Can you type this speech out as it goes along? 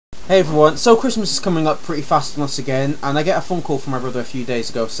Hey everyone, so Christmas is coming up pretty fast on us again, and I get a phone call from my brother a few days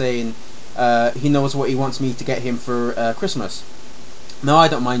ago saying he knows what he wants me to get him for Christmas. Now I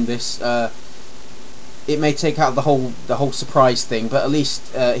don't mind this. It may take out the whole surprise thing, but at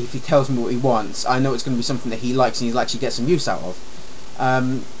least if he tells me what he wants, I know it's going to be something that he likes and he'll actually get some use out of.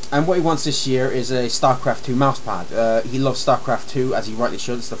 And what he wants this year is a StarCraft 2 mousepad. He loves StarCraft 2, as he rightly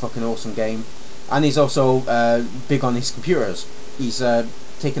should. It's a fucking awesome game, and he's also big on his computers. He's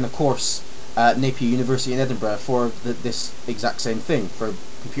taken a course at Napier University in Edinburgh for this exact same thing, for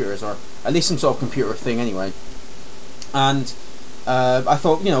computers, or at least some sort of computer thing anyway. And I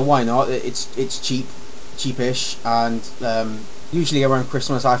thought, you know, why not? It's cheapish, and usually around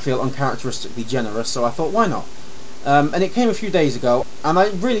Christmas I feel uncharacteristically generous, so I thought, why not? And it came a few days ago, and I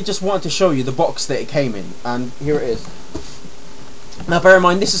really just wanted to show you the box that it came in, and here it is. Now bear in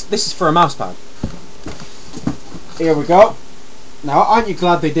mind, this is for a mousepad. Here we go. Now, aren't you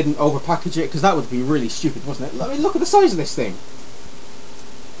glad they didn't overpackage it? Because that would be really stupid, wasn't it? I mean, look at the size of this thing.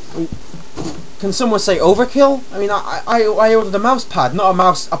 I mean, can someone say overkill? I mean, I ordered a mouse pad, not a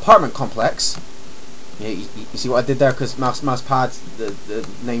mouse apartment complex. Yeah, you see what I did there? Because mouse pad's the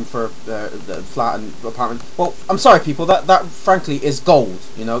name for the flat and apartment. Well, I'm sorry, people. That frankly is gold.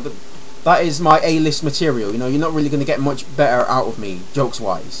 You know, that is my A-list material. You know, you're not really going to get much better out of me,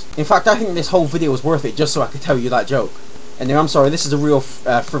 jokes-wise. In fact, I think this whole video was worth it just so I could tell you that joke. Anyway, I'm sorry, this is a real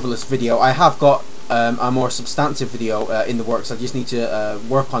frivolous video. I have got a more substantive video in the works. I just need to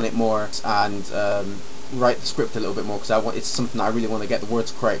work on it more and write the script a little bit more, because it's something I really want to get the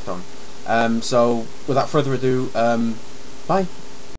words correct on. So, without further ado, bye.